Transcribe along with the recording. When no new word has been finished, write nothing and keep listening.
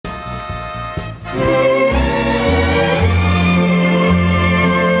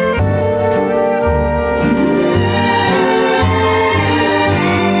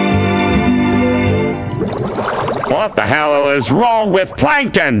What the hell is wrong with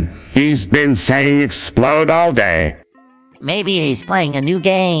Plankton? He's been saying explode all day. Maybe he's playing a new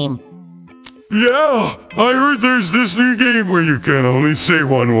game. Yeah, I heard there's this new game where you can only say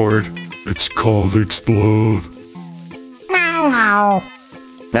one word. It's called Explode. Meow.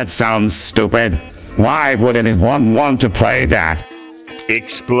 That sounds stupid. Why would anyone want to play that?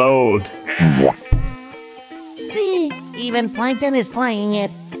 Explode. See, even Plankton is playing it.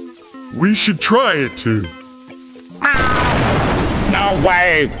 We should try it too. No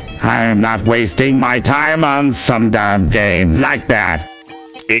way! I am not wasting my time on some damn game like that.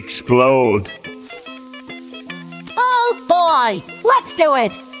 Explode. Oh boy! Let's do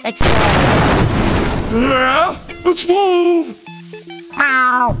it! Explode! Yeah, let's move!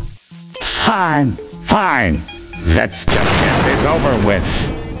 Meow. Fine. Let's just get this over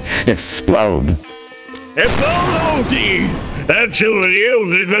with. Explode. Explode!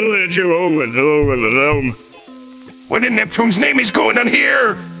 What in Neptune's name is going on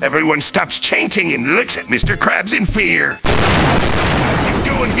here? Everyone stops chanting and looks at Mr. Krabs in fear. What are you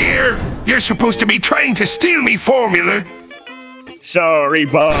doing here? You're supposed to be trying to steal me formula. Sorry,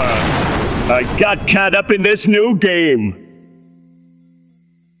 boss. I got caught up in this new game.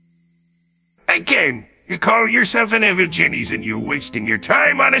 Again, you call yourself an Evil Jenny's and you're wasting your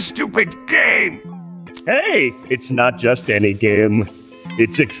time on a stupid game. Hey, it's not just any game.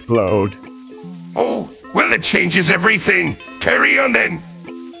 It's Explode. Oh, well, that changes everything. Carry on then.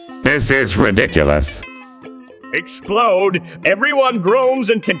 This is ridiculous. Explode! Everyone groans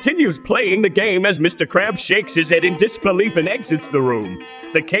and continues playing the game as Mr. Krabs shakes his head in disbelief and exits the room.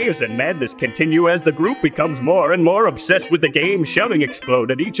 The chaos and madness continue as the group becomes more and more obsessed with the game, shouting Explode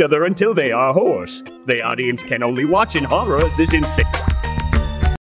at each other until they are hoarse. The audience can only watch in horror as this insane...